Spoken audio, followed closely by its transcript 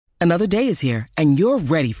Another day is here, and you're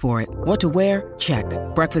ready for it. What to wear? Check.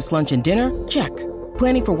 Breakfast, lunch, and dinner? Check.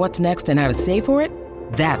 Planning for what's next and how to save for it?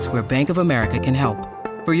 That's where Bank of America can help.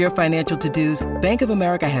 For your financial to-dos, Bank of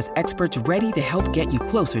America has experts ready to help get you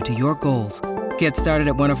closer to your goals. Get started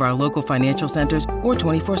at one of our local financial centers or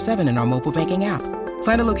 24/7 in our mobile banking app.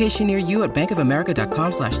 Find a location near you at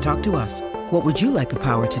bankofamerica.com/talktous. What would you like the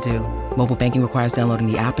power to do? Mobile banking requires downloading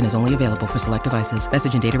the app and is only available for select devices.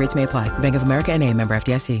 Message and data rates may apply. Bank of America N.A., member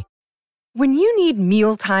FDIC. When you need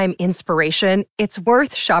mealtime inspiration, it's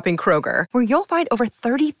worth shopping Kroger, where you'll find over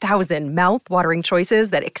 30,000 mouth-watering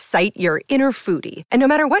choices that excite your inner foodie. And no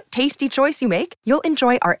matter what tasty choice you make, you'll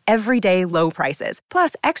enjoy our everyday low prices,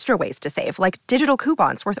 plus extra ways to save, like digital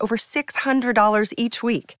coupons worth over $600 each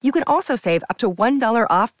week. You can also save up to $1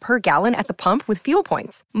 off per gallon at the pump with fuel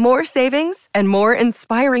points. More savings and more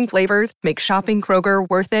inspiring flavors make shopping Kroger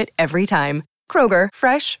worth it every time. Kroger,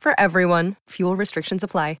 fresh for everyone. Fuel restrictions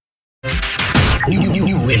apply.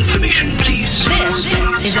 New information, please. This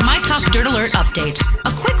is a My Talk Dirt Alert update.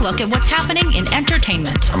 A quick look at what's happening in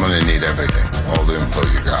entertainment. I'm gonna need everything, all the info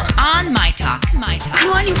you got. On My Talk. Come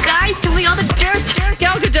on, you guys, give me all the dirt.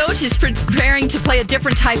 Gal Gadot is preparing to play a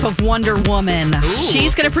different type of Wonder Woman. Ooh.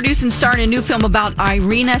 She's going to produce and star in a new film about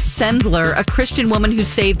Irina Sendler, a Christian woman who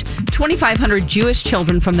saved 2,500 Jewish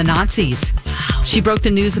children from the Nazis. Wow. She broke the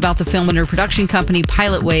news about the film in her production company,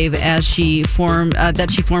 Pilot Wave, as she formed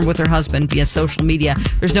with her husband via social media.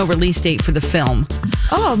 There's no release date for the film.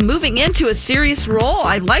 Oh, moving into a serious role.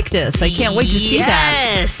 I like this. I can't wait to see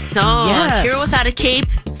that. Yes. Oh, yes. Hero without a cape.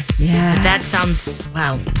 Yeah. That sounds,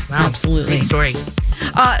 wow. Absolutely. Great story.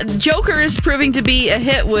 Joker is proving to be a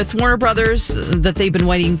hit with Warner Brothers that they've been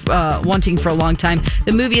wanting for a long time.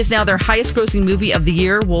 The movie is now their highest grossing movie of the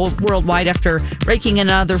year worldwide after raking in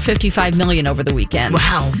another $55 million over the weekend.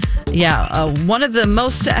 Wow. Yeah. One of the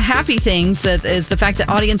most happy things that is the fact that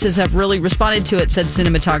audiences have really responded to it, said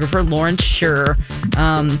cinematographer Lawrence Sher.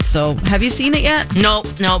 So have you seen it yet? No,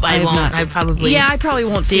 I won't. Not. I probably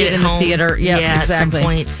won't see it in the theater. Yeah, exactly. At some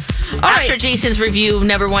point. After Jason's review,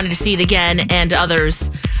 never wanted to see it again, and others,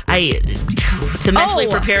 to mentally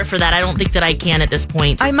prepare for that, I don't think that I can at this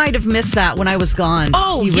point. I might have missed that when I was gone.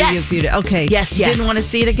 Oh, yes. Okay. Yes. Didn't want to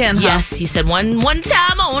see it again, huh? Yes, he said one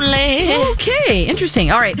time only. Okay, interesting.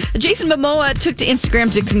 All right. Jason Momoa took to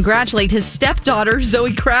Instagram to congratulate his stepdaughter,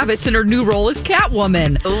 Zoe Kravitz, in her new role as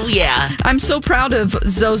Catwoman. Oh, yeah. I'm so proud of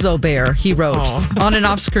Zozo Bear, he wrote, on and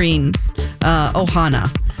off screen, Ohana.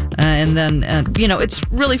 And then, it's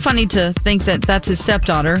really funny to think that that's his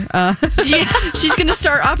stepdaughter. She's going to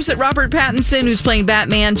star opposite Robert Pattinson, who's playing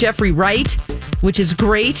Batman, Jeffrey Wright, which is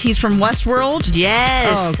great. He's from Westworld.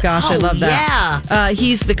 Yes. Oh, gosh, I love that. Yeah.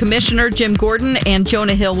 He's the commissioner, Jim Gordon, and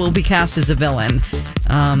Jonah Hill will be cast as a villain.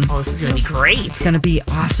 This is going to be great. It's going to be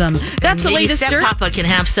awesome. That's the latest dirt. Papa can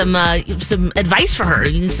have some advice for her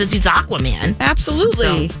since he's Aquaman.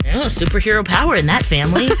 Absolutely. So, superhero power in that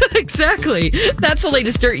family. Exactly. That's the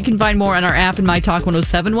latest dirt. You can find more on our app and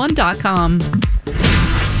mytalk1071.com.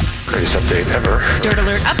 Greatest update ever. Dirt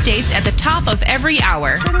Alert updates at the top of every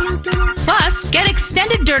hour. Plus, get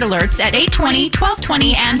extended Dirt Alerts at 8:20,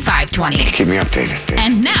 12:20, and 5:20. Keep me updated.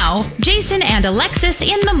 And now, Jason and Alexis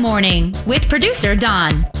in the morning with producer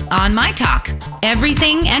Don on My Talk.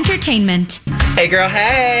 Everything Entertainment. Hey, girl,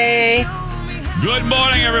 hey. Good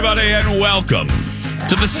morning, everybody, and welcome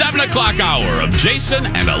to the 7 o'clock hour of Jason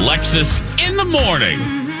and Alexis in the morning.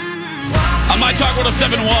 On My Talk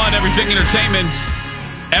 107.1, Everything Entertainment,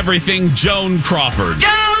 Everything Joan Crawford.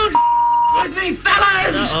 Don't with me,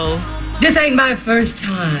 fellas. Uh-oh. This ain't my first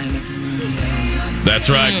time. That's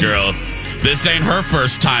right, girl. This ain't her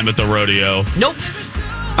first time at the rodeo. Nope.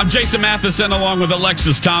 I'm Jason Matheson, along with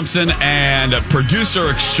Alexis Thompson and producer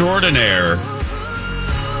extraordinaire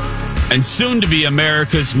and soon to be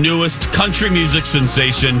America's newest country music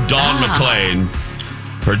sensation, Dawn McClain.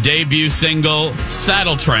 Her debut single,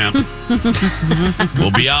 Saddle Tramp,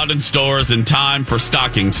 will be out in stores in time for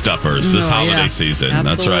stocking stuffers this holiday season.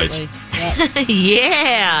 Absolutely. That's right.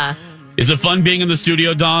 Yeah. Is it fun being in the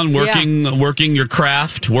studio, Dawn? Working your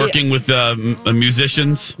craft, working with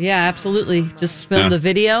musicians? Yeah, absolutely. Just filmed a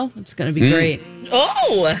video. It's going to be great.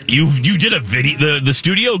 Oh, you did a video. The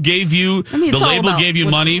studio gave you, the label gave you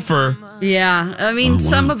money for. Yeah, I mean,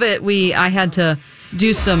 some of it I had to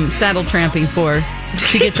do some saddle tramping to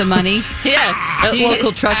get the money. At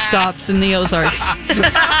local truck stops in the Ozarks.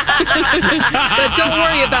 But don't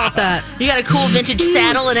worry about that. You got a cool vintage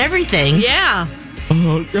saddle and everything. Yeah.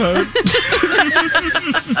 Oh, God.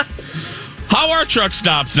 How are truck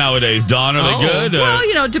stops nowadays, Dawn? Are they good? Well,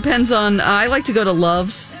 it depends on... I like to go to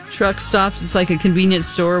Love's Truck Stops. It's like a convenience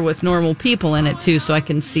store with normal people in it, too, so I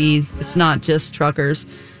can see it's not just truckers.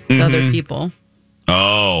 It's other people.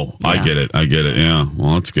 Oh, Yeah. I get it. Yeah.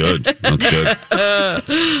 Well, that's good. That's good.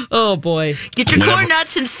 Oh, boy. Get your corn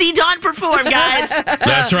nuts and see Dawn perform, guys.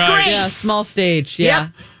 That's right. Yeah, small stage. Yeah.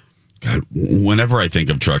 God, whenever I think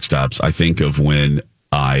of truck stops, I think of when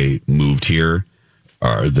I moved here,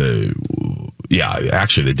 or the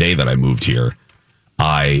day that I moved here,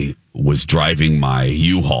 I was driving my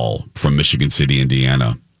U-Haul from Michigan City,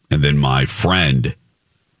 Indiana, and then my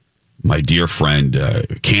dear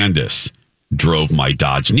friend, Candace, drove my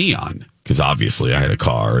Dodge Neon, because obviously I had a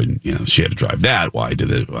car and she had to drive that. Well, I did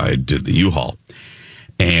the U-Haul,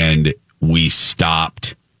 and we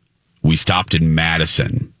stopped in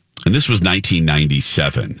Madison, and this was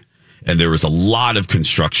 1997, and there was a lot of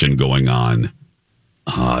construction going on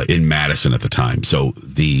in Madison at the time. So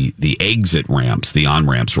the exit ramps, the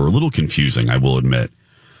on-ramps were a little confusing, I will admit.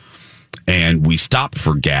 And we stopped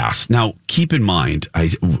for gas. Now, keep in mind, I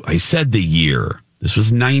said the year. This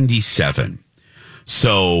was 97.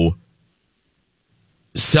 So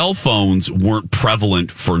cell phones weren't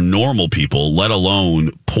prevalent for normal people, let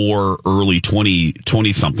alone poor early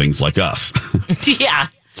 20-somethings like us. Yeah.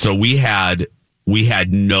 So we had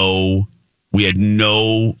no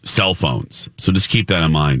cell phones. So just keep that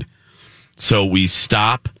in mind. So we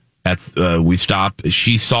stop.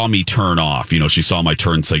 She saw me turn off. She saw my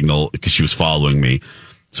turn signal because she was following me.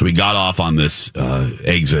 So we got off on this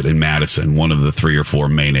exit in Madison, one of the 3 or 4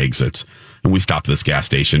 main exits. And we stopped at this gas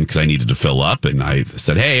station because I needed to fill up. And I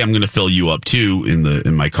said, "Hey, I'm going to fill you up too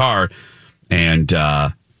in my car, and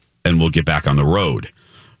we'll get back on the road."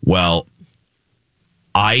 Well,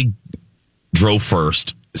 I drove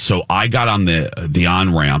first, so I got on the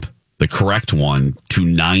on-ramp, the correct one, to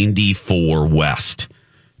 94 West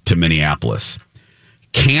to Minneapolis.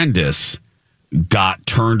 Candace got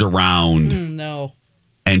turned around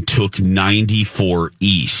and took 94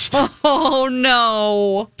 East. Oh,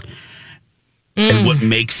 no. And what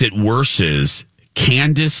makes it worse is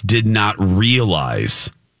Candace did not realize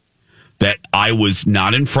that I was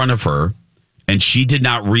not in front of her, and she did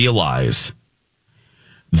not realize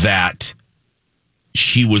that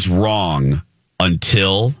she was wrong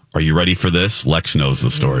until, are you ready for this? Lex knows the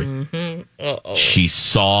story. Mm-hmm. She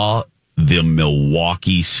saw the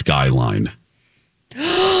Milwaukee skyline.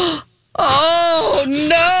 Oh,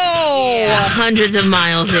 no. Yeah, hundreds of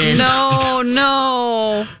miles in.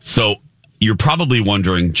 No. So you're probably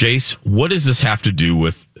wondering, Jace, what does this have to do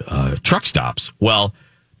with truck stops? Well,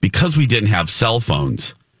 because we didn't have cell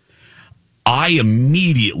phones, I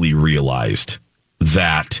immediately realized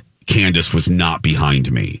that Candace was not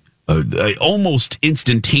behind me. Almost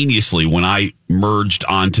instantaneously, when I merged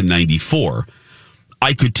onto 94,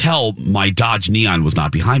 I could tell my Dodge Neon was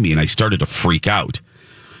not behind me, and I started to freak out.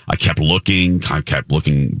 I kept looking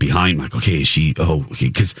behind, like, okay, is she? Oh, okay.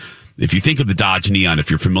 Because if you think of the Dodge Neon, if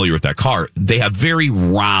you're familiar with that car, they have very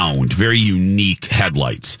round, very unique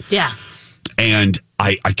headlights. Yeah. And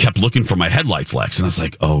I kept looking for my headlights, Lex, and I was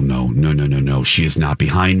like, oh, no. She is not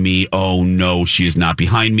behind me. Oh, no, she is not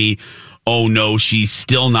behind me. Oh, no, she's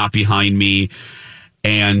still not behind me.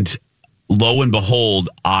 And lo and behold,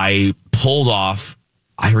 I pulled off.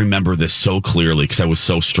 I remember this so clearly because I was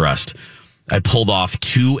so stressed. I pulled off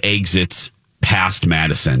 2 exits past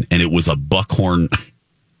Madison, and it was a Buckhorn.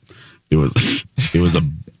 It was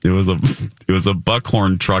a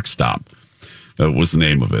Buckhorn truck stop. That was the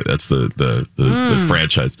name of it. That's the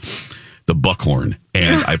franchise, the Buckhorn.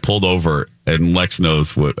 And I pulled over, and Lex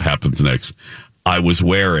knows what happens next. I was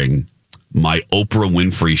wearing my Oprah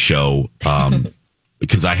Winfrey show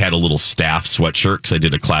because I had a little staff sweatshirt because I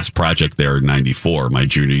did a class project there in 94, my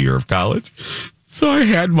junior year of college. So I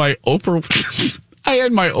had my Oprah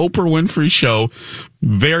Winfrey show,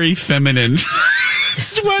 very feminine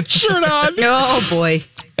sweatshirt on. Oh boy.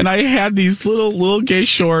 And I had these little gay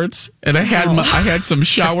shorts, and I had some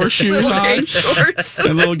shower shoes on,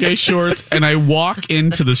 and little gay shorts, and I walk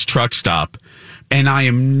into this truck stop, and I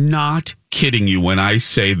am not kidding you when I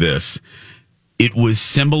say this. It was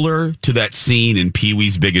similar to that scene in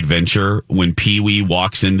Pee-wee's Big Adventure when Pee-wee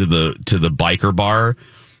walks into the biker bar,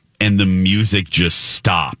 and the music just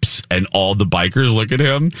stops, and all the bikers look at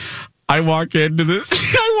him. I walk into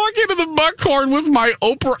the Buckhorn with my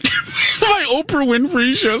Oprah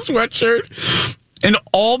Winfrey show sweatshirt, and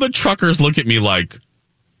all the truckers look at me like,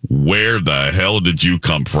 "Where the hell did you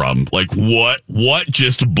come from? Like, what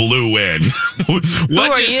just blew in? Who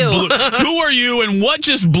are you? And what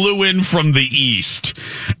just blew in from the east?"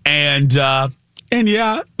 And yeah,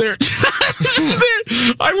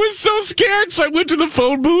 I was so scared, so I went to the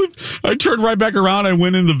phone booth. I turned right back around. I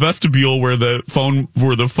went in the vestibule where the phone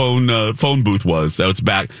booth was. That was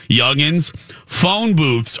back. Youngins, phone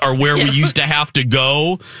booths are where we used to have to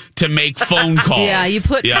go to make phone calls. Yeah, you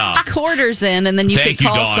put quarters in, and then you could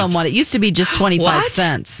call someone. It used to be just 25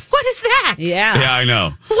 cents. What is that? Yeah, I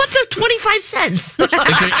know. What's a 25 cents?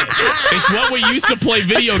 It's what we used to play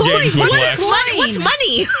video games with, Lex. What's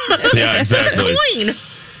money? Yeah, exactly. What's a coin?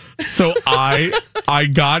 So I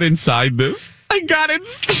got inside this. I got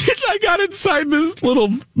inside this little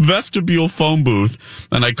vestibule phone booth,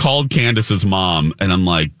 and I called Candace's mom, and I'm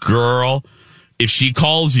like, "Girl, if she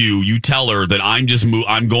calls you, you tell her that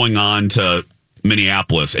I'm going on to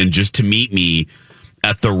Minneapolis and just to meet me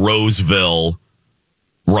at the Roseville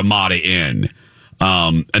Ramada Inn."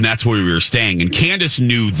 And that's where we were staying. And Candace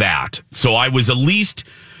knew that. So I was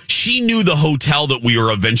she knew the hotel that we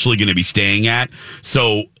were eventually going to be staying at.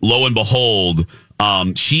 So lo and behold,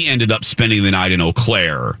 she ended up spending the night in Eau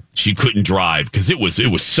Claire. She couldn't drive because it was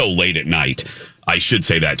so late at night. I should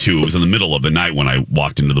say that too. It was in the middle of the night when I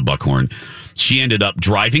walked into the Buckhorn. She ended up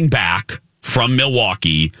driving back from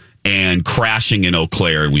Milwaukee and crashing in Eau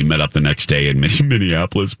Claire. And we met up the next day in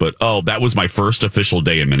Minneapolis. But that was my first official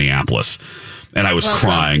day in Minneapolis. And I was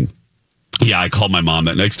crying. Yeah, I called my mom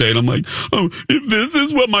that next day, and I'm like, if this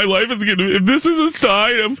is what my life is going to be, if this is a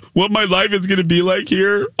sign of what my life is going to be like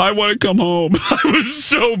here, I want to come home. I was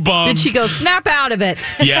so bummed. Did she go, snap out of it?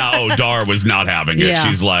 Yeah, Dar was not having it. Yeah.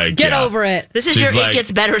 She's like, get over it. This is your It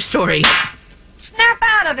Gets Better story. Snap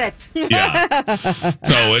out of it. Yeah.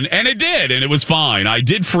 So, and it did, and it was fine. I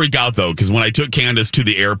did freak out, though, because when I took Candace to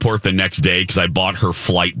the airport the next day, because I bought her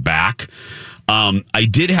flight back, I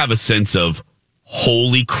did have a sense of,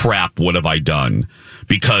 holy crap, what have I done?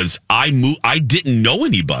 Because I didn't know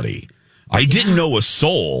anybody. I didn't know a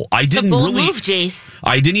soul. I didn't really move, Jace.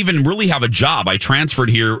 I didn't even really have a job. I transferred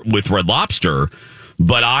here with Red Lobster,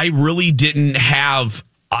 but I really didn't have.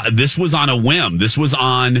 This was on a whim. This was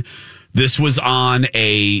on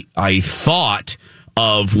I thought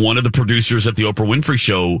of one of the producers at the Oprah Winfrey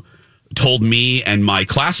Show told me and my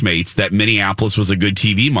classmates that Minneapolis was a good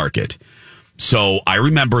TV market. So I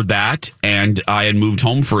remembered that, and I had moved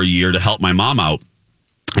home for a year to help my mom out.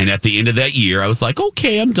 And at the end of that year, I was like,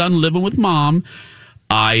 okay, I'm done living with mom.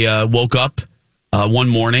 I woke up one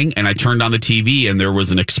morning, and I turned on the TV, and there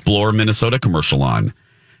was an Explore Minnesota commercial on.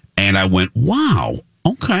 And I went, wow,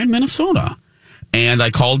 okay, Minnesota. And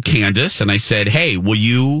I called Candace, and I said, hey, will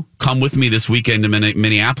you come with me this weekend to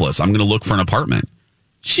Minneapolis? I'm going to look for an apartment.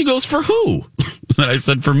 She goes, for who? And I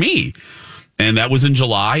said, for me. And that was in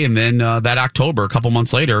July. And then that October, a couple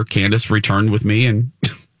months later, Candace returned with me and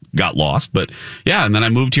got lost. But yeah, and then I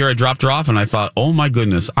moved here. I dropped her off and I thought, oh my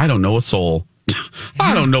goodness, I don't know a soul.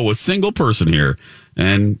 I don't know a single person here.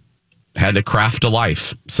 And had to craft a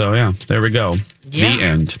life. So yeah, there we go. Yeah. The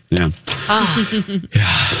end. Yeah. The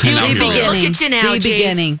beginning. Look at you now, the Jace.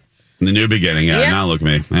 beginning. The new beginning. Yeah, now look at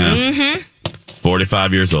me. Yeah. Mm-hmm.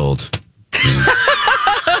 45 years old. Look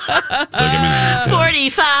at me now.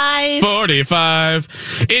 45.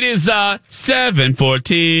 It is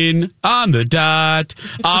 7:14 on the dot.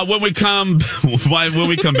 When we come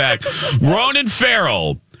back, Ronan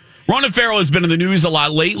Farrow. Ronan Farrow has been in the news a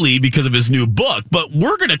lot lately because of his new book, but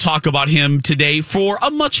we're going to talk about him today for a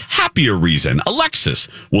much happier reason. Alexis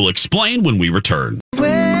will explain when we return.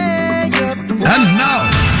 And now,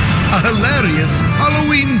 a hilarious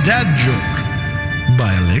Halloween dad joke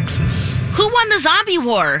by Alexis. Who won the zombie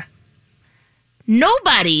war?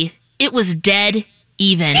 Nobody. It was dead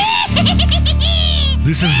even.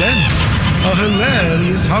 This has been a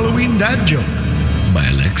hilarious Halloween dad joke by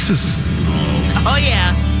Alexis. Oh,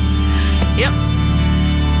 yeah. Yep.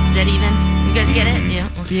 Dead even. You guys get it? Yeah.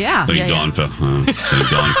 Yeah. I think Dawn fell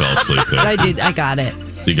asleep there. I got it.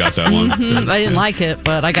 You got that one? Mm-hmm. I didn't like it,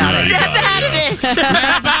 but I got it. Snap out of it.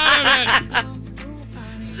 Snap out of it.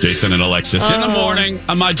 Jason and Alexis in the morning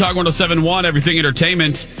on My Talk 107.1, Everything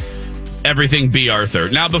Entertainment, Everything B. Arthur.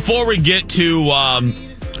 Now, before we get to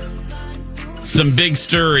some big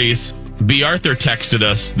stories, B. Arthur texted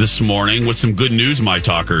us this morning with some good news, My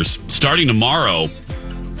Talkers. Starting tomorrow,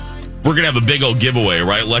 we're going to have a big old giveaway,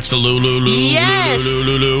 right, Lexa Lulu? Yes.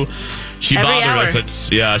 Lulu. She bothered us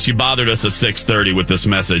at 6:30 with this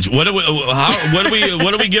message. What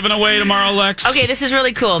are we giving away tomorrow, Lex? Okay, this is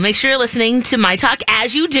really cool. Make sure you're listening to My Talk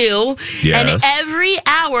as you do. Yes. And every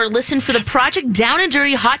hour, listen for the Project Down and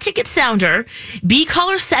Dirty Hot Ticket Sounder. Be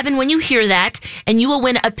caller 7 when you hear that, and you will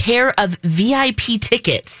win a pair of VIP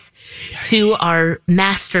tickets to our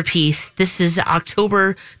masterpiece. This is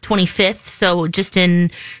October 25th, so just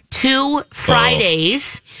in 2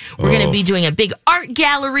 Fridays. We're going to be doing a big art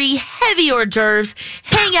gallery, heavy hors d'oeuvres.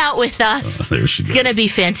 Hang out with us. There she It's goes. going to be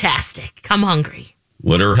fantastic. Come hungry.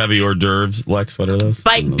 What are heavy hors d'oeuvres, Lex? What are those?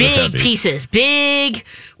 Like big pieces. Big.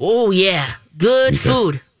 Oh, yeah. Good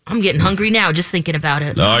food. I'm getting hungry now just thinking about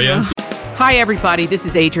it. Oh, yeah? Hi, everybody. This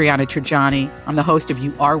is Adriana Trajani. I'm the host of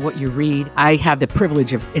You Are What You Read. I have the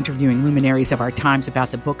privilege of interviewing luminaries of our times about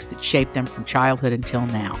the books that shaped them from childhood until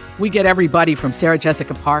now. We get everybody from Sarah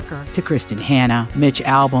Jessica Parker to Kristen Hanna, Mitch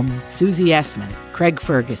Albom, Susie Essman, Craig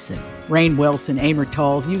Ferguson, Rainn Wilson, Amor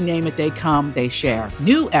Tolls, you name it, they come, they share.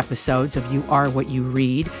 New episodes of You Are What You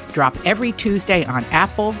Read drop every Tuesday on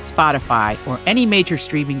Apple, Spotify, or any major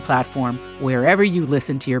streaming platform wherever you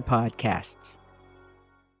listen to your podcasts.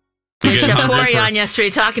 We had Corey on yesterday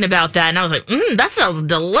talking about that, and I was like, that sounds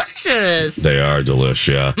delicious. They are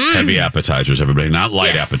delicious, yeah. Heavy appetizers, everybody. Not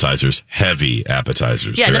light appetizers, heavy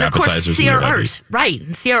appetizers. Yeah, and They're then, of course, appetizers see and our they're heavy. art. Right,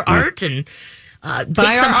 and see our art and Buy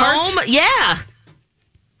take some our art? home. Yeah.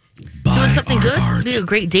 Doing something good. Be a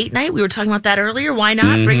great date night. We were talking about that earlier. Why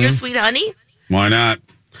not? Bring your sweet honey. Why not?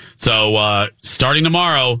 So, starting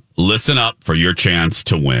tomorrow, listen up for your chance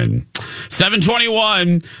to win.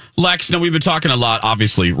 721. Lex, now we've been talking a lot.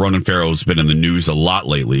 Obviously, Ronan Farrow's been in the news a lot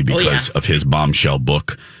lately because of his bombshell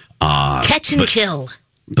book. Catch and Kill.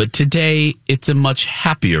 But today, it's a much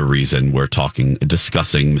happier reason we're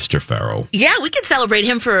discussing Mr. Farrow. Yeah, we can celebrate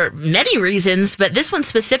him for many reasons, but this one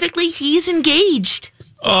specifically, he's engaged.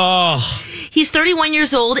 Oh. He's 31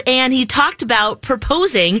 years old, and he talked about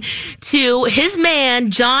proposing to his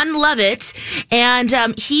man, John Lovett, and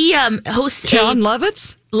he hosts John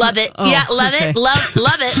Lovitz? Love it. Oh, yeah, love okay. it. Love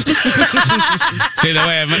it. See, the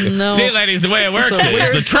way see, ladies, the way it works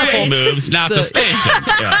is the train moves, not the station.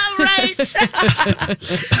 Yeah. Right.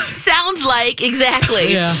 Sounds like,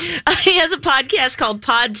 exactly. Yeah. He has a podcast called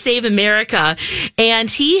Pod Save America, and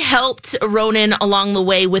he helped Ronan along the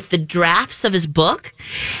way with the drafts of his book.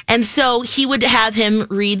 And so he would have him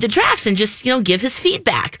read the drafts and just, give his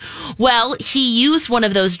feedback. Well, he used one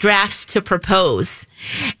of those drafts to propose.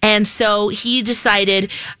 And so he decided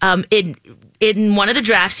in one of the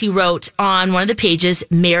drafts he wrote on one of the pages,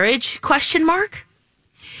 marriage, ?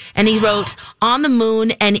 And he wrote, on the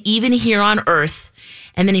moon and even here on Earth.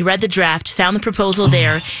 And then he read the draft, found the proposal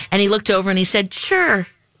there, and he looked over and he said, sure.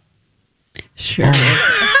 Sure.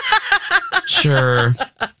 Sure,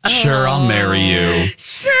 I'll marry you.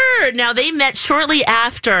 Sure. Now, they met shortly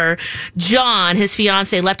after John, his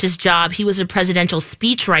fiance, left his job. He was a presidential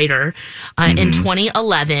speechwriter in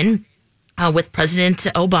 2011 with President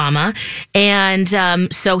Obama. And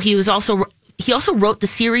so he also wrote the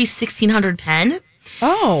series 1600 Pen.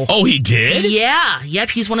 Oh, he did? Yeah. Yep.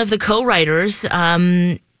 He's one of the co-writers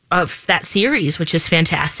of that series, which is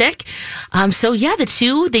fantastic. So yeah, the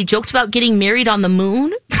two, they joked about getting married on the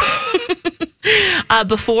moon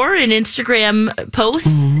before an Instagram post,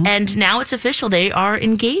 and now it's official. They are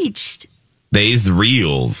engaged. They's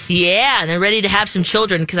reels. Yeah, and they're ready to have some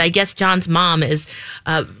children because I guess John's mom is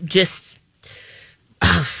just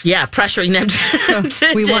pressuring them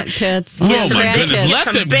to we want kids. Oh, Get some my grandkids. goodness. Get Let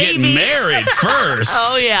some them get babies. married first.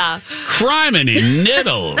 Oh, yeah. Criminy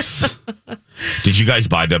niddles. Did you guys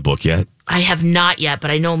buy that book yet? I have not yet,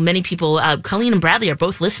 but I know many people, Colleen and Bradley, are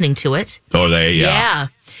both listening to it. Oh, they? Yeah.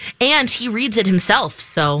 And he reads it himself,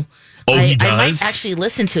 so he does? I might actually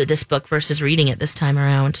listen to this book versus reading it this time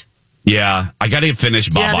around. Yeah. I got to finish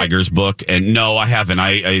Bob Iger's book. And no, I haven't.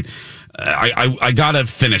 I gotta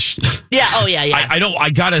finish. Yeah. Oh, yeah. I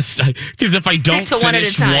gotta, because if I don't to one at a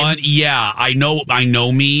finish time. one, I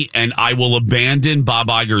know me, and I will abandon Bob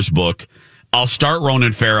Iger's book. I'll start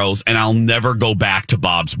Ronan Farrow's, and I'll never go back to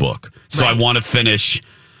Bob's book. So Right. I want to finish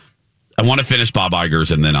Bob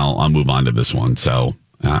Iger's, and then I'll move on to this one. So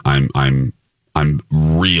I'm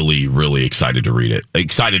really, really excited to read it.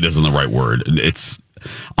 Excited isn't the right word.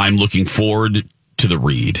 I'm looking forward to the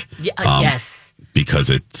read. Yes. Because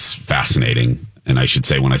it's fascinating. And I should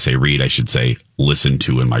say, when I say read, I should say listen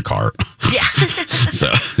to in my car. Yeah.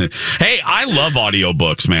 So, hey, I love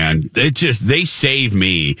audiobooks, man. They save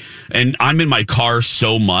me. And I'm in my car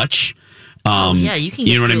so much. Yeah, you can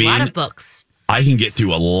get know what through I mean? a lot of books. I can get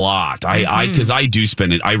through a lot. Because I do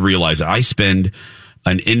spend it. I realize that I spend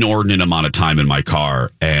an inordinate amount of time in my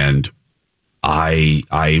car, and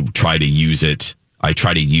I try to use it I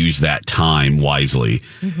try to use that time wisely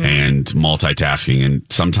and multitasking. And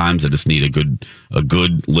sometimes I just need a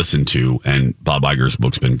good listen to. And Bob Iger's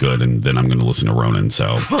book's been good. And then I'm going to listen to Ronan.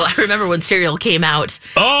 So, well, I remember when Serial came out.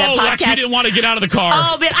 Oh, Lex, you didn't want to get out of the car.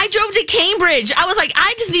 Oh, man, I drove to Cambridge. I was like,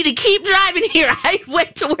 I just need to keep driving here. I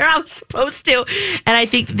went to where I was supposed to. And I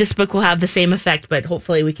think this book will have the same effect. But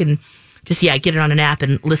hopefully we can just, get it on an app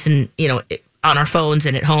and listen, on our phones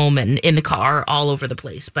and at home and in the car, all over the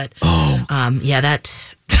place. But, that...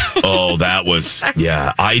 that was,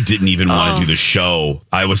 I didn't even want to do the show.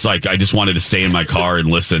 I was like, I just wanted to stay in my car and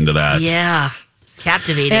listen to that. Yeah, it's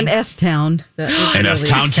captivating. And S-Town. And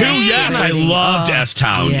S-Town too, yes. I loved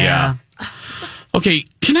S-Town, yeah. Okay,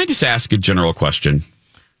 can I just ask a general question?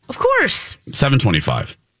 Of course.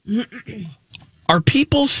 7:25. Are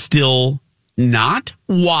people still not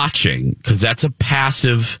watching, because that's a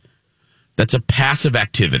passive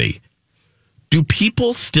activity? Do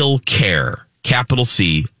people still care, capital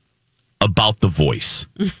C, about The Voice?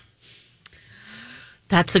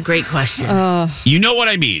 That's a great question. You know what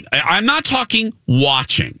I mean? I'm not talking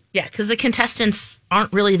watching. Yeah, because the contestants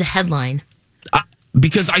aren't really the headline.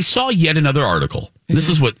 Because I saw yet another article. This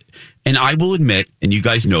is what, and I will admit, and you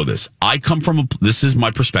guys know this, I come from, this is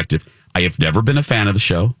my perspective. I have never been a fan of the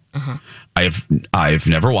show. I've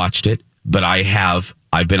never watched it, but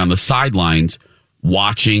I've been on the sidelines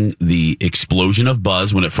watching the explosion of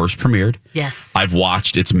buzz when it first premiered. Yes. I've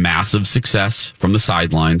watched its massive success from the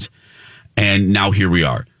sidelines, and now here we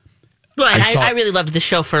are. Well, I really loved the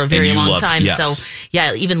show for a very long time. Yes.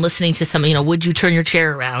 So, even listening to some, would you turn your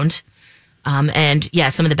chair around? And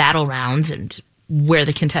some of the battle rounds and where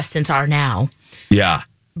the contestants are now. Yeah.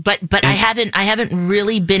 But I haven't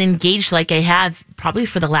really been engaged like I have probably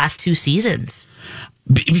for the last 2 seasons.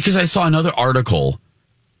 Because I saw another article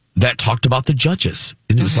that talked about the judges.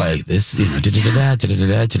 And it was like this,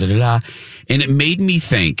 da-da-da-da-da-da-da-da-da-da. And it made me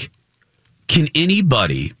think, can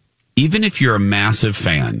anybody, even if you're a massive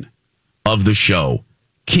fan of the show,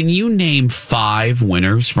 can you name 5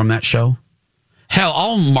 winners from that show? Hell,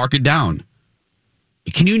 I'll mark it down.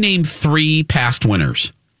 Can you name 3 past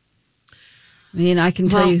winners? I mean, I can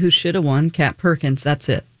tell you who should have won. Kat Perkins. That's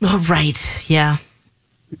it. Oh, right. Yeah.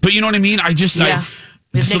 But you know what I mean?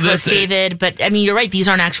 Nicholas David, but I mean, you're right. These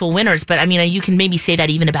aren't actual winners, but I mean, you can maybe say that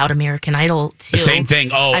even about American Idol too. Same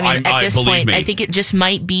thing. Oh, at this point, me. I think it just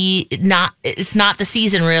might be it's not the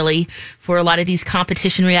season really for a lot of these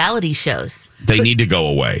competition reality shows. They need to go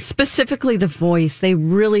away. Specifically, The Voice. They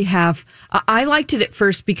really have. I liked it at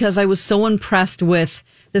first because I was so impressed with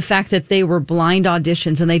the fact that they were blind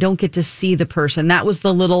auditions and they don't get to see the person. That was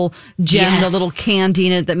the little gem, the little candy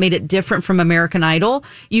in it that made it different from American Idol.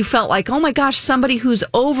 You felt like, oh my gosh, somebody who's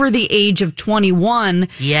over the age of 21.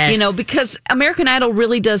 Yes. Because American Idol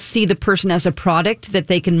really does see the person as a product that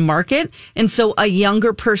they can market. And so a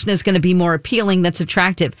younger person is going to be more appealing, that's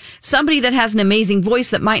attractive. Somebody that has an amazing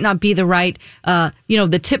voice that might not be the right,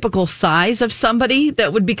 the typical size of somebody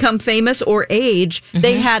that would become famous or age,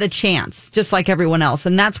 they had a chance, just like everyone else.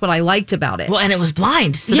 And that's what I liked about it. Well, and it was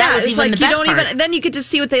blind. So that was it's even like the you best don't part. even, then you get to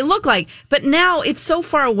see what they look like. But now it's so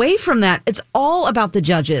far away from that. It's all about the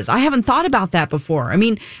judges. I haven't thought about that before. I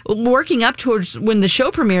mean, working up towards when the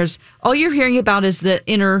show premieres, all you're hearing about is the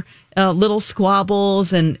inner little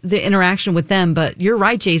squabbles and the interaction with them. But you're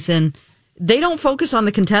right, Jason. They don't focus on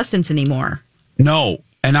the contestants anymore. No.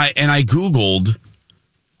 And I Googled,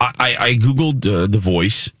 I Googled The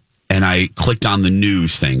Voice, and I clicked on the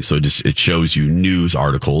news thing. So it shows you news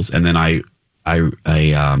articles. And then I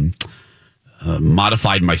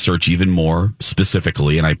modified my search even more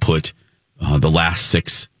specifically. And I put the last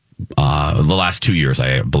 2 years,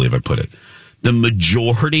 I believe I put it. The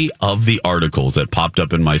majority of the articles that popped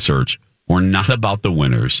up in my search were not about the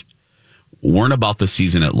winners, weren't about the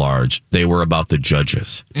season at large. They were about the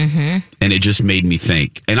judges. Mm-hmm. And it just made me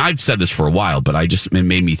think, and I've said this for a while, but it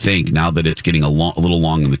made me think now that it's getting a little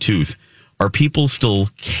long in the tooth, are people still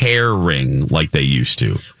caring like they used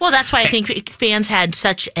to? Well, that's why I think fans had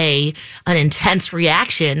such an intense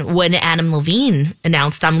reaction when Adam Levine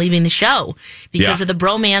announced I'm leaving the show because of the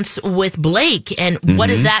bromance with Blake. And what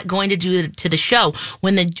is that going to do to the show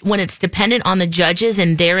when it's dependent on the judges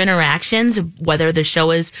and their interactions, whether the show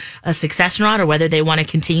is a success or not, or whether they want to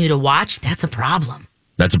continue to watch? That's a problem.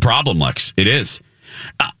 That's a problem, Lex. It is.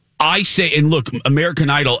 I say, and look,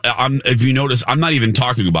 American Idol, if you notice, I'm not even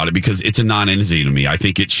talking about it because it's a non-entity to me. I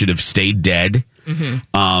think it should have stayed dead.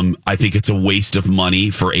 Mm-hmm. I think it's a waste of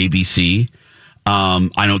money for ABC.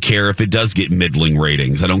 I don't care if it does get middling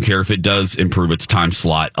ratings. I don't care if it does improve its time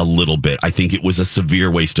slot a little bit. I think it was a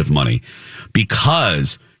severe waste of money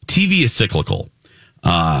because TV is cyclical.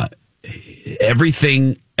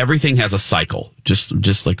 Everything everything has a cycle,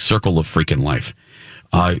 just like circle of freaking life.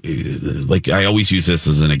 Like I always use this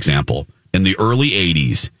as an example. In the early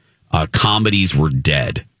 80s, comedies were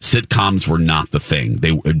dead. Sitcoms were not the thing.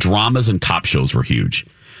 Dramas and cop shows were huge.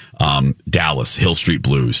 Dallas, Hill Street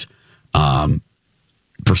Blues,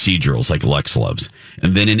 procedurals like Lex loves.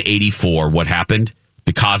 And then in 84, what happened?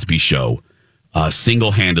 The Cosby Show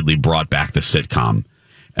single-handedly brought back the sitcom.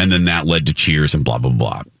 And then that led to Cheers and blah, blah,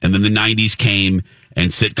 blah. And then the 90s came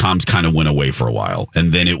and sitcoms kind of went away for a while.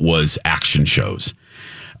 And then it was action shows.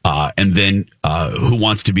 And then Who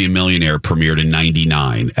Wants to Be a Millionaire premiered in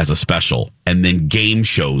 99 as a special. And then game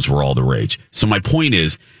shows were all the rage. So my point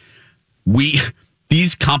is,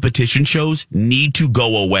 these competition shows need to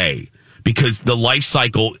go away because the life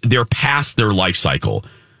cycle, they're past their life cycle.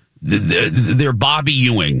 They're Bobby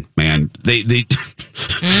Ewing, man. We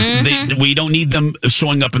don't need them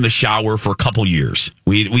showing up in the shower for a couple years.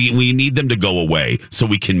 We need them to go away so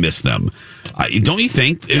we can miss them. Don't you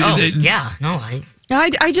think?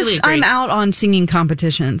 I'm out on singing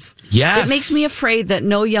competitions. Yes. It makes me afraid that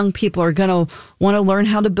no young people are going to want to learn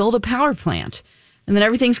how to build a power plant. And then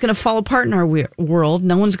everything's going to fall apart in our world.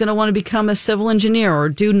 No one's going to want to become a civil engineer or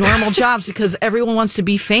do normal jobs because everyone wants to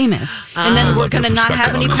be famous. And then we're going to not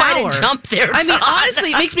have any power. Jump there, I mean,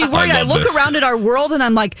 honestly, it makes me worried. I look around at our world and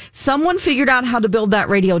I'm like, someone figured out how to build that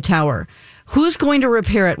radio tower. Who's going to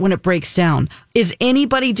repair it when it breaks down? Is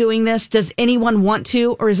anybody doing this? Does anyone want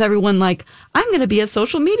to? Or is everyone like, I'm going to be a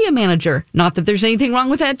social media manager? Not that there's anything wrong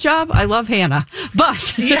with that job. I love Hannah.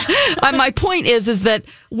 But my point is that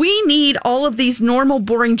we need all of these normal,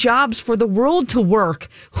 boring jobs for the world to work.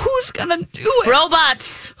 Who's going to do it?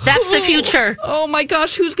 Robots. That's the future. Oh, my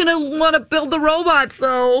gosh. Who's going to want to build the robots,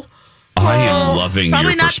 though? I am loving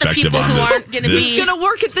your perspective on this. Who's going to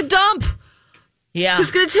work at the dump? Yeah.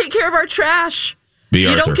 Who's going to take care of our trash?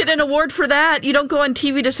 You don't get an award for that. You don't go on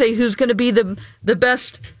TV to say who's going to be the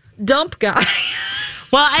best dump guy.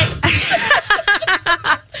 Well, I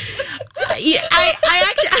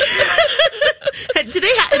actually do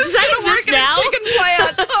they have does that exist now? Chicken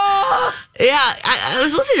plant. Oh. Yeah, I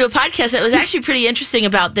was listening to a podcast that was actually pretty interesting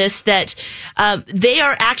about this. That they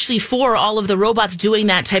are actually for all of the robots doing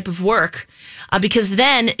that type of work because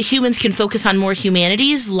then humans can focus on more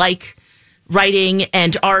humanities like writing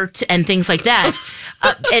and art and things like that.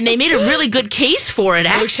 And they made a really good case for it,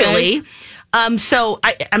 actually. Okay. So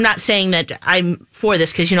I'm not saying that I'm for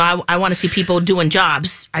this because, I want to see people doing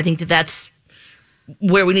jobs. I think that that's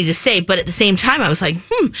where we need to stay. But at the same time, I was like,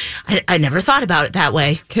 I never thought about it that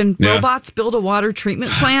way. Can robots build a water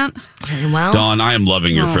treatment plant? Well, Dawn, I am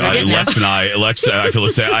loving your Alexa, I feel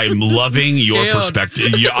to say I'm loving your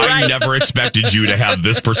perspective. I never expected you to have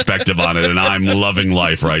this perspective on it, and I'm loving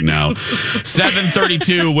life right now.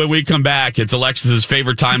 7:32 when we come back. It's Alexis's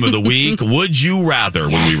favorite time of the week. Would you rather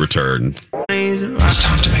when we return? It's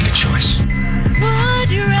time to make a choice. Would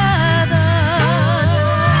you rather?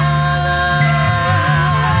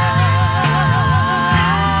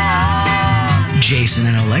 Jason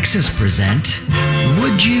and Alexis present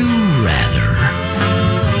Would You Rather?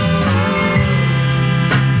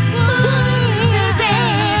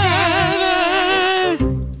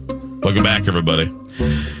 Welcome back, everybody.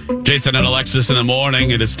 Jason and Alexis in the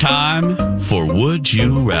morning. It is time for Would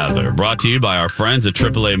You Rather. Brought to you by our friends at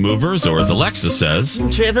AAA Movers, or as Alexis says,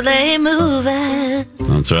 AAA Movers.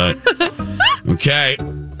 That's right. Okay.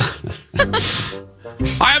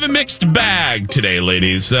 I have a mixed bag today,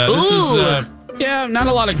 ladies. This is not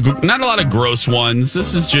a lot of gross ones.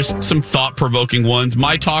 This is just some thought-provoking ones.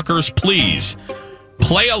 My talkers, please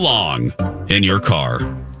play along in your car.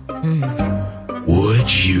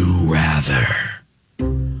 Would you rather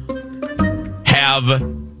have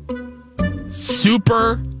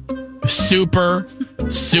super sensitive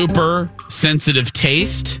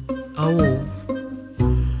taste?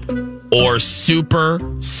 Or super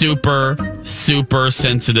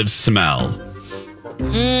sensitive smell?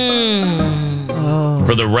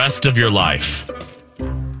 For the rest of your life.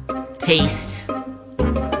 Taste.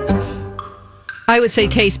 I would say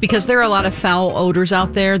taste because there are a lot of foul odors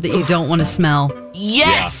out there that you don't want to smell.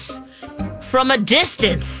 Yes. Yeah. From a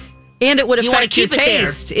distance. And it would affect your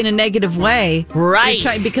taste in a negative way. Right.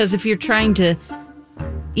 Because if you're trying to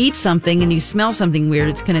eat something and you smell something weird,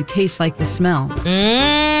 it's going to taste like the smell.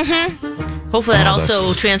 Mm-hmm. Hopefully that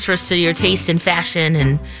also transfers to your taste in fashion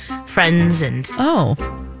and friends and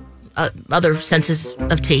other senses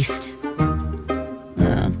of taste.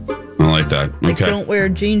 I like that. Okay. Like don't wear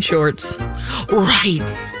jean shorts. Right.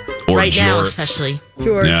 Or right jorts. Now, especially.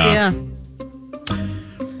 Jorts, yeah.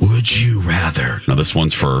 Would you rather? Now, this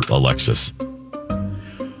one's for Alexis.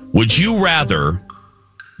 Would you rather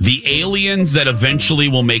the aliens that eventually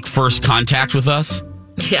will make first contact with us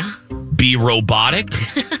be robotic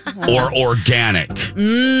or organic?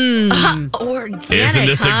 Organic. Isn't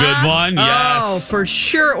this a good one? Yes. Oh, for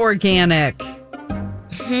sure organic.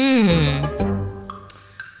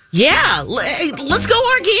 Yeah, let's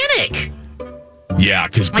go organic. Yeah,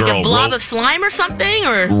 because Like a blob of slime or something,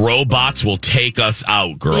 or robots will take us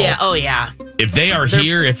out, girl. Yeah. Oh yeah. If they are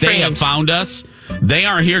here, if they have found us, they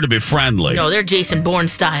aren't here to be friendly. No, they're Jason Bourne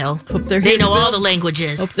style. They know all the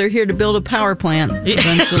languages. Hope they're here to build a power plant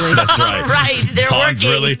eventually. That's right. Right. They're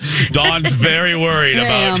working. Dawn's very worried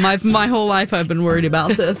about. Yeah, my whole life I've been worried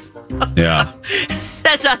about this. Yeah.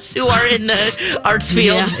 That's us who are in the arts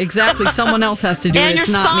field. Yeah, exactly. Someone else has to do and it. your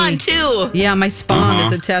It's not spawn me. too. Yeah, my spawn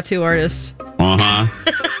is a tattoo artist.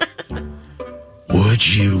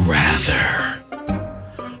 Would you rather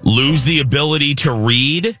lose the ability to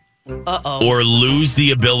read or lose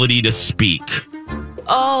the ability to speak?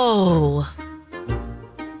 Oh.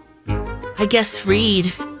 I guess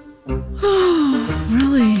read.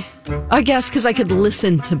 Really? I guess because I could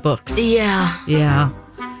listen to books. Yeah. Yeah.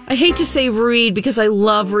 I hate to say read because I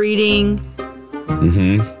love reading.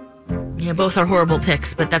 Yeah, both are horrible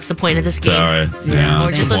picks, but that's the point of this game. Sorry. Yeah.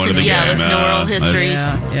 Or just listen to listen to oral histories.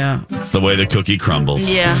 Yeah. It's the way the cookie crumbles.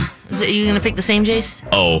 Yeah. Is it you going to pick the same, Jace?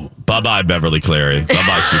 Oh, bye-bye, Beverly Cleary.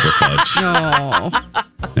 Bye-bye, Super Fudge. No.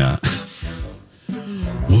 Yeah.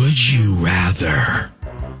 Would you rather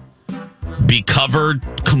be covered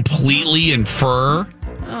completely in fur?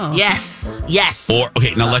 Oh. Yes. Yes. Or,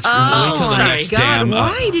 okay, now let's wait till the next God, damn...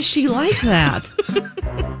 why does she like that?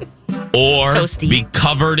 Or Toasty. be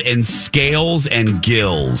covered in scales and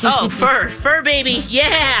gills. Oh, fur. Fur, baby.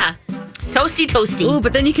 Yeah. Toasty, toasty. Ooh,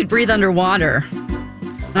 but then you could breathe underwater.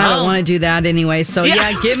 I don't want to do that anyway, so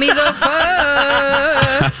yeah give me the fur.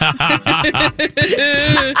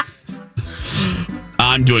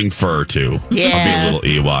 I'm doing fur, too. Yeah. I'll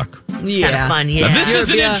be a little Ewok. Yeah. Kind of fun, yeah. Now, this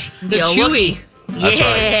is an The Chewie. That's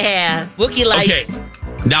yeah. Wookiee life. Okay.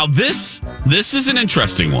 Now, this is an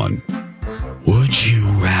interesting one. Would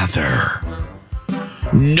you rather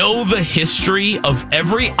know the history of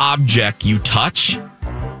every object you touch?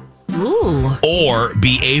 Ooh. Or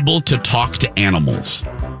be able to talk to animals?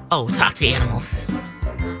 Oh, talk to animals.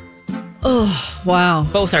 Oh, wow.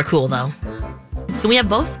 Both are cool, though. Can we have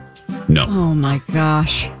both? No. Oh, my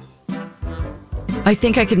gosh. I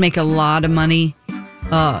think I could make a lot of money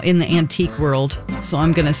in the antique world, so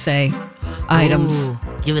I'm going to say items. Ooh,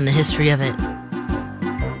 given the history of it.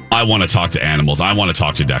 I want to talk to animals. I want to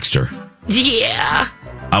talk to Dexter. Yeah.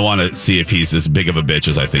 I want to see if he's as big of a bitch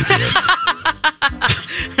as I think he is.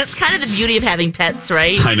 That's kind of the beauty of having pets,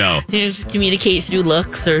 right? I know. You just communicate through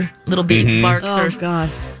looks or little baby barks Oh, or God.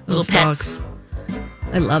 little Those pets. dogs.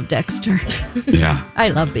 I love Dexter. Yeah. I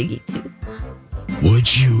love Biggie, too.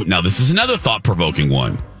 Would you... Now, this is another thought-provoking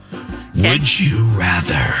one. Okay. Would you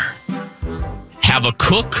rather have a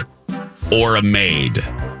cook or a maid?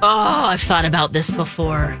 Oh, I've thought about this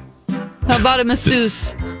before. How about a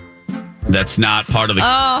masseuse? That's not part of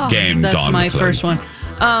the game, That's Dawn my McClure. first one.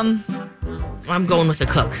 I'm going with a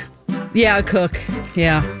cook. Yeah, a cook.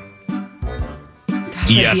 Yeah.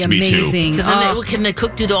 Gosh, Yes, that'd be me too. amazing. Because can the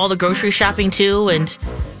cook do all the grocery shopping too and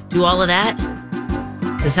do all of that?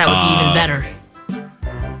 Because that would be even better.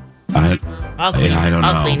 I'll clean. I don't know.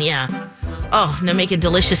 I'll clean, yeah. Oh, and they're making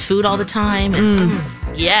delicious food all the time. And,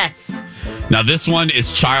 yes. Now, this one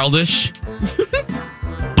is childish,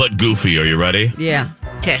 but goofy. Are you ready? Yeah.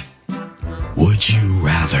 Okay. Would you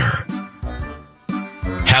rather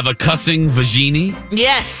have a cussing vagina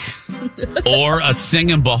Yes. or a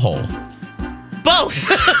singing butthole? Both.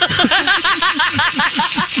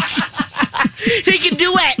 They can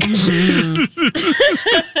duet.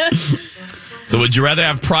 So would you rather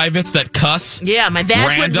have privates that cuss? Yeah, my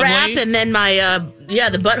vag would randomly, wrap, and then my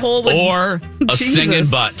the butthole would. or a Jesus. singing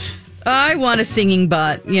butt? I want a singing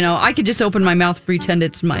butt. You know, I could just open my mouth, pretend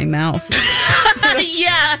it's my mouth.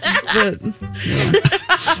 Yeah. But,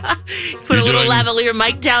 Put a little lavalier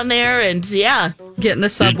mic down there, and yeah. get in the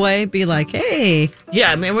subway, be like, hey.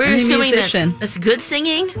 Yeah, I mean, we're I'm a assuming musician. that's good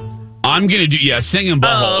singing. I'm gonna do singing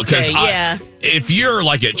butthole Oh, because okay, yeah. if you're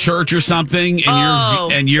like at church or something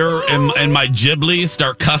and you're and my giblies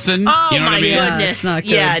start cussing, Oh, you know what my I mean? Yeah, goodness. it's not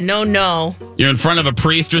good. Yeah, no. You're in front of a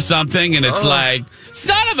priest or something, and it's like,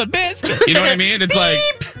 son of a biscuit. You know what I mean? It's like,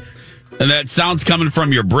 and that sound's coming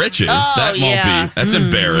from your britches. Oh, that won't yeah. be. That's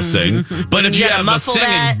embarrassing. But if You you gotta have a muffle singing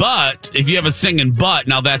that. butt,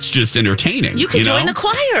 now that's just entertaining. You could join know? the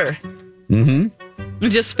choir.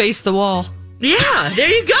 Just face the wall. Yeah, there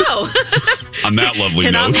you go. On that lovely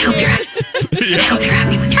And note. I hope you're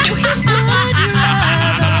happy with your choice.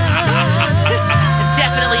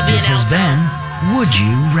 Definitely This has been Would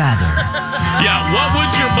You Rather? Yeah, what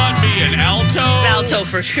would your butt be? An alto? Alto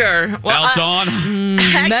for sure. Well, Alton?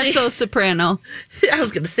 Mezzo soprano. I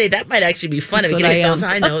was going to say that might actually be fun if That's we what could hit I those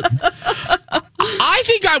high notes. I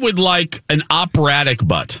think I would like an operatic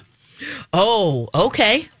butt. Oh,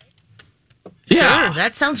 okay. Yeah. Sure,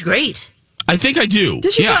 that sounds great. I think I do.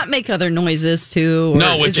 Does your butt make other noises too? Or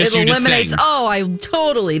No, it's just you just eliminates. sing. Oh, I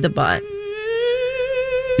totally the butt.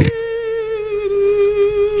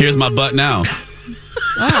 Here's my butt now.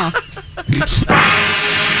 Oh.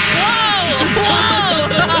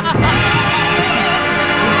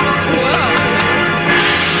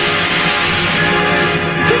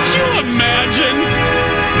 Could you imagine?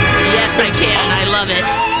 Yes, I can. I love it.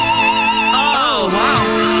 Oh,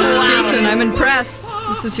 wow. Jason, I'm impressed.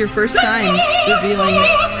 This is your first time revealing.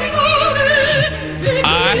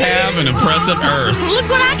 I have an impressive earth. Look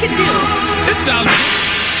what I can do. It sounds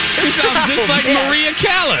just like Maria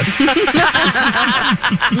Callas.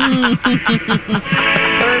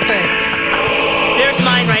 Perfect. There's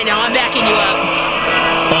mine right now. I'm backing you up.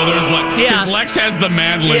 Oh, there's Lex. Yeah. Lex has the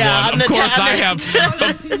mandolin Yeah, one. I'm Of the course, ta- I have.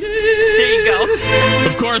 There you go.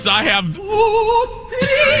 Of course, I have.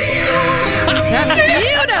 That's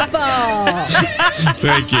beautiful.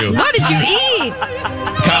 Thank you. What did you eat?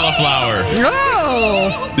 Cauliflower.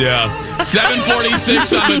 Oh. Yeah.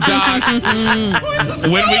 7:46 on the dot.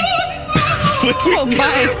 When we Oh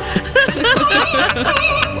my.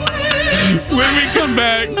 When we come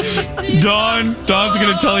back, Dawn's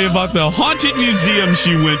going to tell you about the haunted museum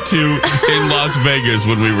she went to in Las Vegas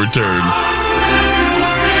when we return.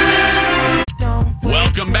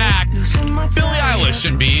 Welcome back. Billie Eilish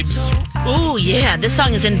and Biebs. Oh, yeah. This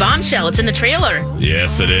song is in Bombshell. It's in the trailer.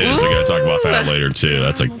 Yes, it is. We got to talk about that later, too.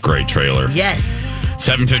 That's a great trailer. Yes.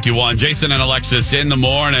 7:51. Jason and Alexis in the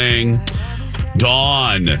morning.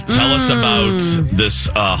 Dawn, tell us about this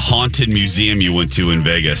haunted museum you went to in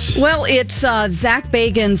Vegas. Well, it's Zach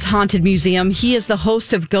Bagans' Haunted Museum. He is the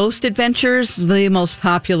host of Ghost Adventures, the most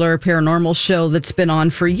popular paranormal show that's been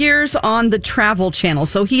on for years on the Travel Channel.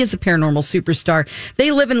 So he is a paranormal superstar.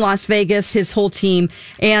 They live in Las Vegas, his whole team.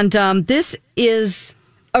 And this is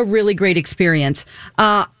a really great experience.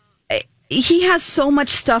 He has so much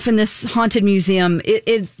stuff in this haunted museum.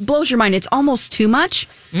 It blows your mind. It's almost too much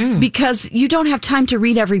because you don't have time to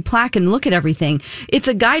read every plaque and look at everything. It's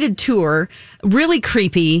a guided tour, really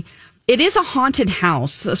creepy. It is a haunted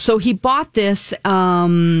house. So he bought this,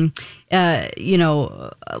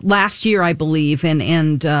 last year, I believe.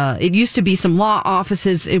 And it used to be some law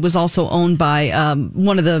offices. It was also owned by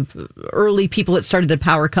one of the early people that started the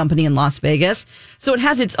power company in Las Vegas. So it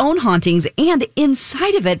has its own hauntings. And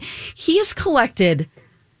inside of it, he has collected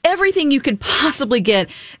everything you could possibly get,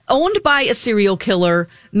 owned by a serial killer,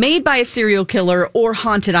 made by a serial killer, or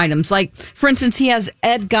haunted items. Like, for instance, he has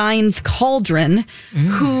Ed Gein's cauldron,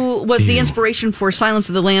 who was the inspiration for Silence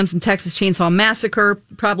of the Lambs and Texas Chainsaw Massacre.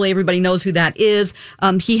 Probably everybody knows who that is.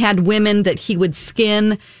 He had women that he would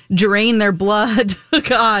skin, drain their blood,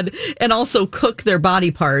 God, and also cook their body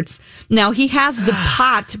parts. Now, he has the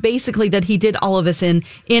pot, basically, that he did all of this in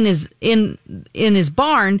his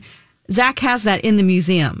barn. Zach has that in the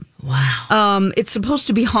museum. Wow. It's supposed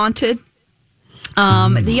to be haunted.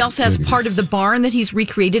 He also has part of the barn that he's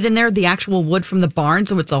recreated in there, the actual wood from the barn.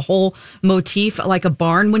 So it's a whole motif, like a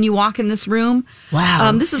barn when you walk in this room.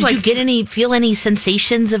 Wow. This is Did you feel any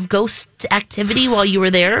sensations of ghost activity while you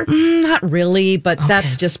were there? Not really, but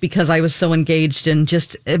that's just because I was so engaged in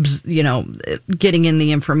just, getting in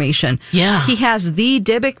the information. Yeah. He has the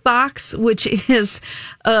Dybbuk box, which is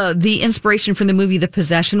the inspiration from the movie The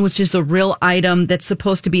Possession, which is a real item that's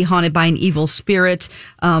supposed to be haunted by an evil spirit.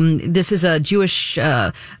 This is a Jewish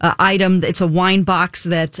item. It's a wine box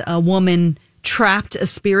that a woman trapped a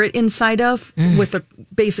spirit inside of with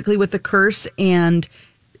a curse, and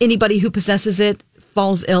anybody who possesses it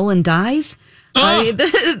falls ill and dies.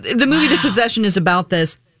 The movie The Possession is about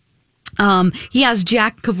this. He has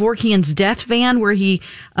Jack Kevorkian's death van where he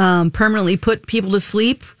permanently put people to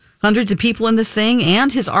sleep, hundreds of people in this thing,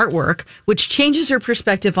 and his artwork, which changes your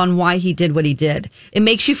perspective on why he did what he did. It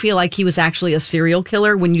makes you feel like he was actually a serial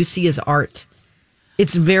killer when you see his art.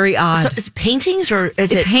 It's very odd. So it's paintings, or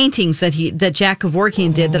is it paintings that Jack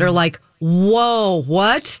Kevorkian did that are like, whoa,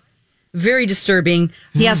 what? Very disturbing.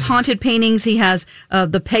 He has haunted paintings. He has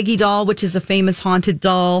the Peggy doll, which is a famous haunted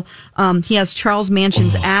doll. He has Charles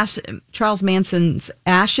Manson's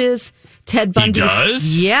ashes. Ted Bundy's. He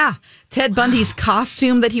does? Yeah. Ted Bundy's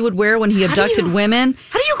costume that he would wear when he abducted women.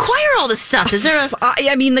 How do you acquire all this stuff? Is there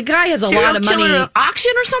the guy has a lot of money.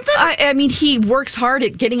 Auction or something? He works hard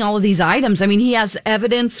at getting all of these items. He has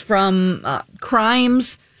evidence from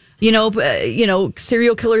crimes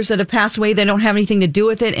serial killers that have passed away, they don't have anything to do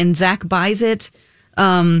with it, and Zach buys it.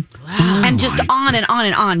 And just on and on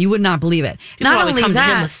and on. You would not believe it. People not only come to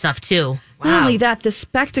him with stuff too. Wow. Not only that, the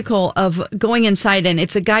spectacle of going inside, and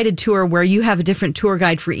it's a guided tour where you have a different tour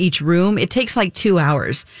guide for each room. It takes like 2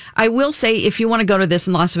 hours. I will say, if you want to go to this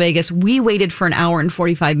in Las Vegas, we waited for an hour and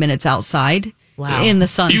 45 minutes outside. Wow. In the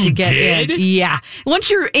sun You to get did? in. Yeah. Once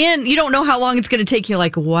you're in, you don't know how long it's going to take. You're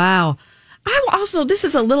like, wow. I also, this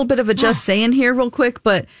is a little bit of a just saying here real quick,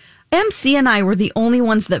 but MC and I were the only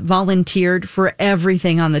ones that volunteered for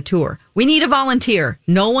everything on the tour. We need a volunteer.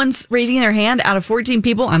 No one's raising their hand out of 14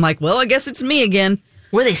 people. I'm like, well, I guess it's me again.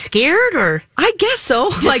 Were they scared or? I guess so.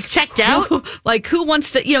 Just checked out? Who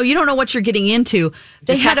wants to, you don't know what you're getting into.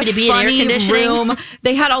 They Just had happy a to be in air funny conditioning? room.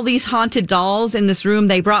 They had all these haunted dolls in this room.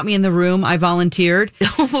 They brought me in the room. I volunteered.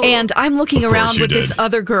 And I'm looking Of course around you with this did.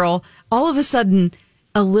 other girl. All of a sudden,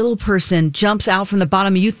 a little person jumps out from the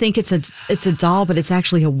bottom. You think it's a doll, but it's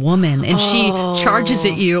actually a woman, and she charges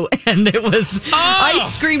at you. And it was, I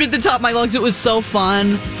screamed at the top of my lungs. It was so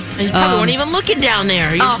fun. And you probably weren't even looking down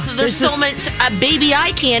there. There's so much baby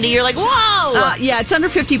eye candy. You're like, whoa! Yeah, it's under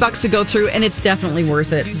 $50 to go through, and it's definitely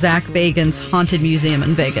worth it. Zach Bagans Haunted Museum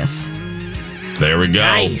in Vegas. There we go.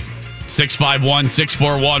 Nice.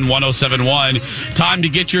 651-641-1071. Time to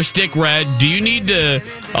get your stick read. Do you need a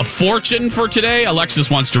fortune for today?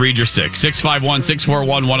 Alexis wants to read your stick.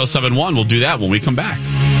 651-641-1071. We'll do that when we come back.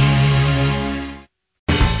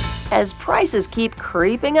 As prices keep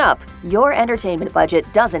creeping up, your entertainment budget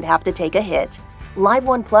doesn't have to take a hit. Live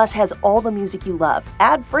One Plus has all the music you love,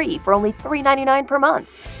 ad-free for only $3.99 per month.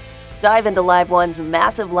 Dive into Live One's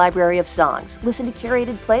massive library of songs, listen to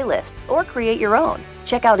curated playlists, or create your own.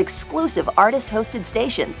 Check out exclusive artist-hosted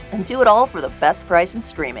stations and do it all for the best price in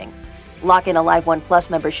streaming. Lock in a Live One Plus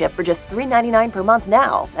membership for just $3.99 per month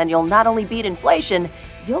now, and you'll not only beat inflation,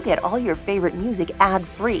 you'll get all your favorite music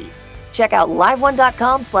ad-free. Check out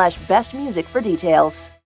liveone.com/bestmusic for details.